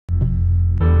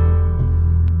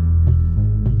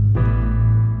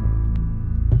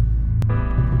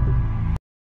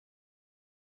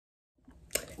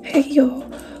y'all,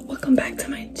 welcome back to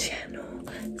my channel.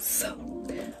 So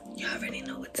you already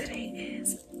know what today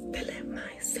is. Feeling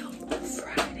myself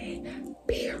Friday,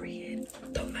 period.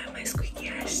 Don't mind my squeaky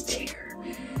ass chair,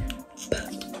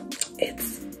 but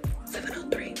it's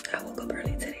 7:03. I woke up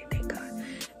early today, thank God,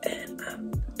 and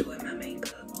I'm doing my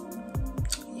makeup.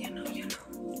 You know.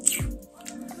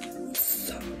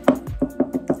 So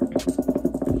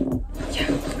yeah,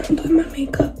 I'm doing my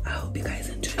makeup. I hope you guys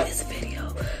enjoy this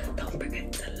video. Don't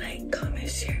forget to like, comment,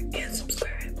 share, and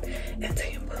subscribe, and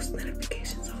turn your post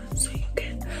notifications on so you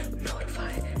get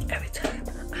notified every time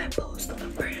I post a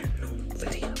brand new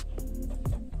video.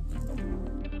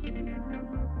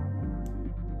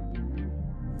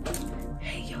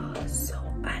 Hey y'all, so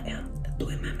I am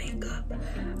doing my makeup.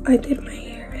 I did my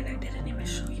hair and I didn't even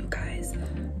show you guys,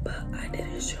 but I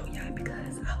didn't show y'all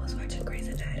because I was watching Grey's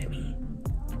Anatomy.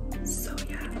 So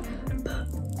yeah, but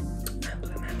I'm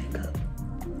doing my makeup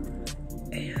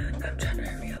and I'm trying to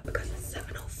hurry up because it's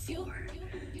 7:04.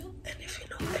 And if you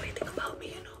know anything about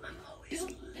me, you know I'm always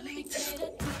late to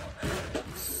school.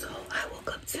 So I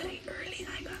woke up today early.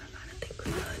 I got a lot of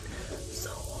things done. So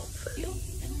hopefully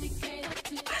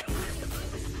I don't miss the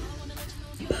bus.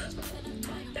 But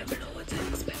never know what to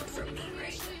expect from me,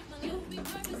 right?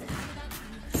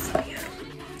 So yeah,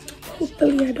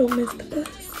 hopefully I don't miss the bus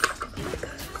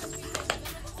because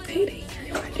payday here.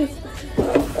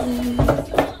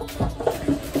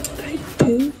 I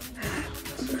do have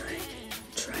my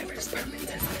driver's permit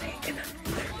test today and I'm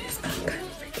nervous. I'm kind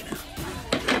of freaking out,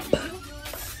 but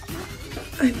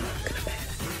I know I'm gonna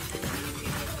pass it.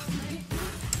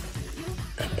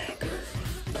 I'm that girl,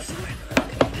 so I know I'm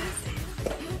gonna pass it.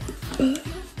 But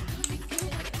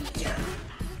yeah,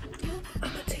 I'm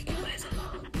gonna take you guys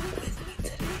along with me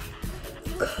today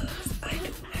because I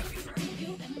do every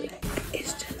Friday. Like,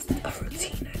 it's just a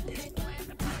routine at this point.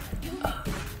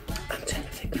 I'm trying to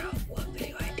figure out what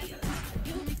video ideas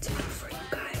to do for you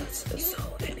guys. So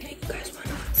anything you guys want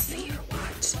to see or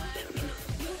watch, let me know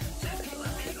so I can do a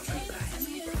video for you guys.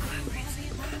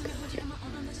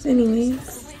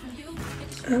 Anyways,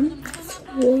 I'm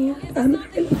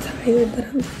not really tired, but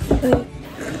I'm just like,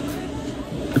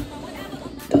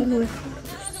 don't know if I'm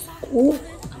going to school.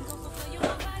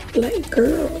 Like,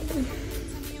 girl.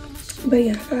 But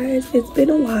yeah, guys, it's been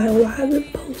a while I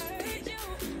haven't posted,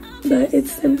 but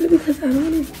it's simply because I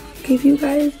don't want to give you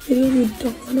guys videos you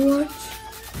don't want to watch.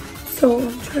 So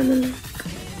I'm trying to like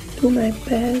do my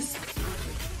best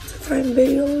to find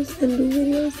videos and do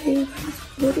videos that you guys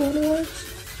would want to watch.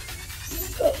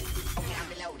 So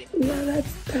yeah,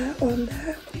 that's that on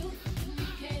that.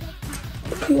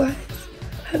 If you guys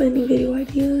have any video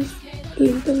ideas,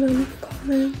 leave them in the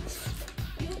comments.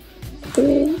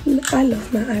 Oh, I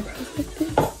love my eyebrows like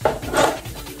this.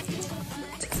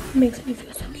 It just makes me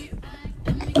feel so cute.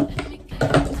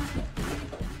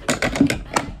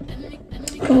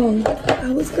 Oh,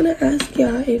 I was gonna ask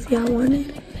y'all if y'all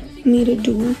wanted me to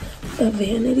do a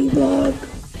vanity vlog,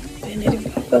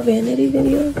 a vanity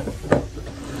video,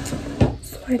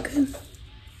 so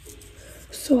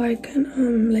I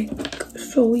can like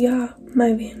show y'all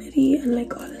my vanity and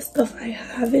like all the stuff I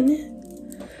have in it.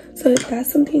 So if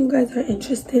that's something you guys are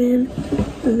interested in,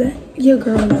 let your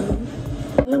girl know.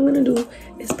 All I'm gonna do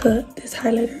is put this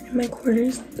highlighter in my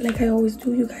corners like I always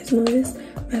do. You guys know this.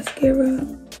 Mascara,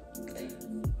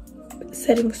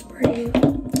 setting spray,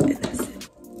 and that's it.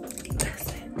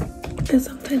 And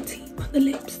some tea on the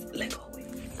lips like always.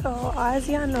 So as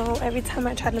y'all know, every time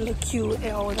I try to look cute,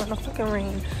 it always wanna fucking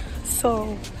rain.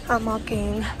 So I'm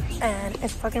walking and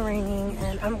it's fucking raining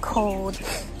and I'm cold.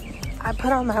 I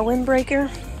put on my windbreaker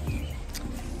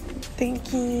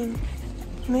thinking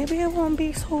maybe it won't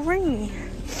be so rainy.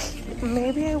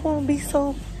 Maybe it won't be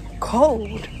so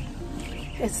cold.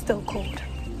 It's still cold.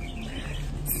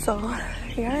 So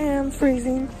here I am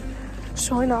freezing,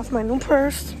 showing off my new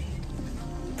purse.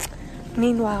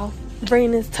 Meanwhile,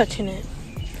 rain is touching it.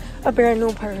 A brand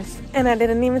new purse. And I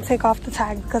didn't even take off the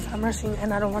tag because I'm rushing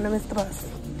and I don't want to miss the bus.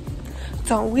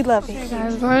 So we love it. Okay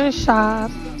guys, we're in the shop.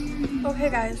 Okay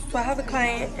guys, so I have a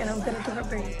client and I'm gonna give her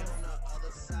braid.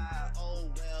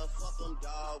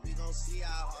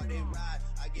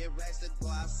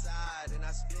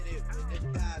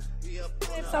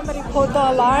 If somebody pulled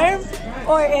the alarm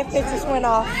or if it just went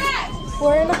off.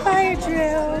 We're in a fire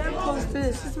drill.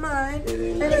 This is mine.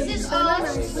 This is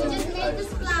ours. We just made this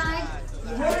flag.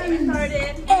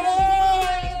 Started.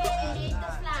 Hey!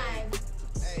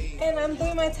 And I'm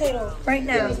doing my title right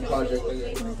now.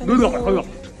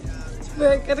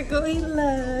 We're gonna go eat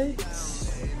lunch.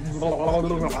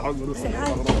 Say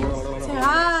hi. Say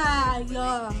hi,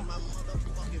 y'all.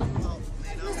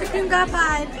 Mr. Kim got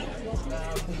 5.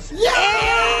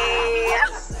 Yeah!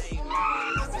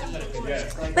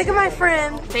 Look at my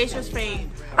friend. Facial's fake.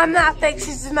 I'm not fake.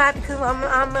 She's just mad because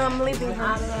I'm leaving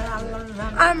her.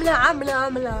 I'm not.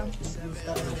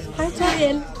 Hi,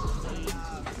 Jordan.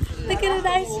 Look at the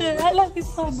nice shirt. I love you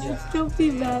so much. Don't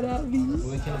be mad at me.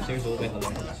 We can upstairs a little bit. So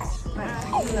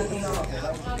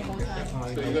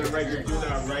you're gonna write your do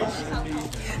not write.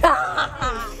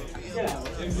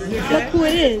 Look who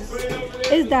it is.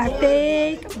 It's that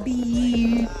fake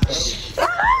bitch.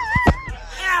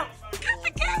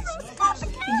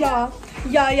 Yeah.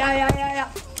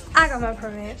 I got my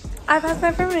permit. I passed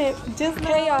my permit. Just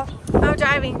okay, y'all. I'm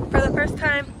driving for the first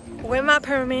time with my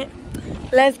permit.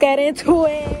 Let's get into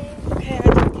it. Okay, I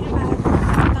just came back from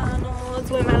McDonald's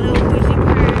with my little bougie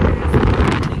purse.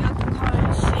 I got the car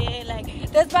and shit. Like,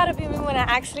 that's about to be me when I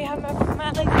actually have my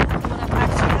permit. Like, when I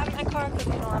actually have my car, because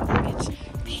you know I'm a bitch.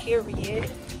 Period.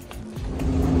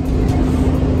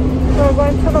 So we're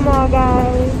going to the mall,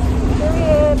 guys.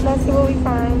 Period. Let's see what we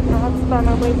find. I have to buy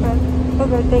my boyfriend a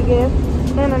birthday gift.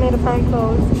 And I need to find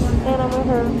clothes. And I'm with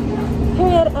her.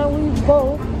 Period. And we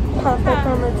both passed our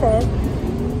permit test.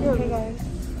 Okay, guys.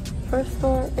 First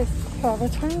store is Forever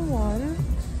 21.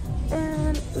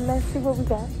 And let's see what we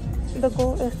got. The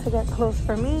goal is to get clothes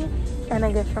for me and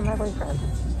a gift for my boyfriend.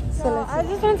 So I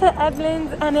just went to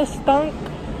Evelyn's and it stunk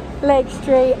like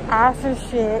straight ass and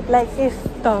shit. Like it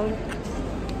stunk.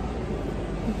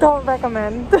 Don't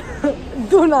recommend.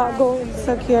 Do not go in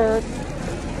secured.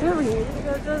 Period.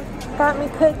 I just got me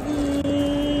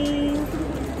cookies.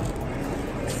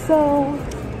 So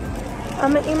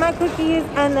I'm gonna eat my cookies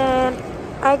and then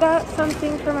I got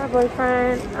something for my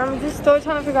boyfriend. I'm just still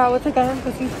trying to figure out what to get him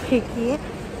because he's picky.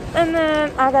 And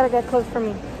then I gotta get clothes for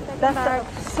me. That's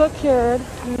secured.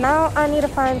 Now I need to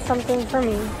find something for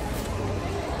me.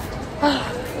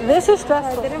 This is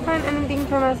stressful. I didn't find anything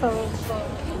for myself.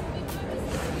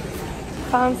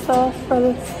 Found stuff for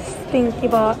the stinky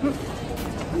bot.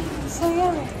 So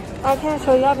yeah, I can't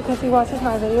show y'all because he watches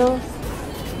my videos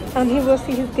and he will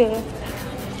see his gift.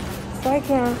 So I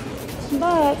can't.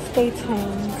 But stay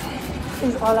tuned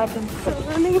is all I can say.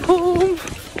 Running home.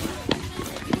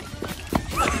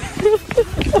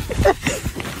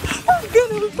 I'm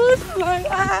gonna bust my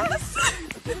ass.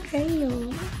 Hey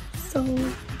y'all. So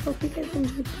hope you guys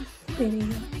enjoyed this video.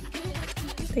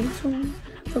 Stay tuned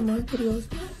for more videos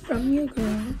from your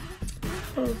girl.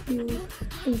 Hope you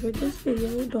enjoyed this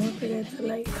video. Don't forget to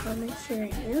like, comment, share,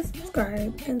 and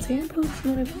subscribe, and turn your post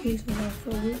notifications on so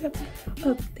we get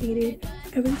updated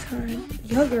every time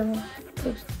your girl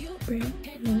posts a brand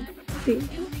new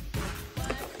video.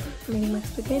 I'm eating my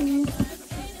spaghetti,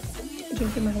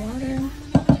 drinking my water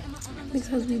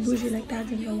because we bougie like that,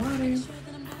 drinking water,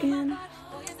 and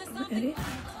I'm gonna edit.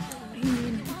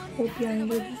 And hope y'all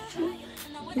enjoyed this too.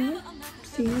 And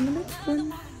see you in the next one.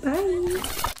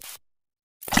 Bye.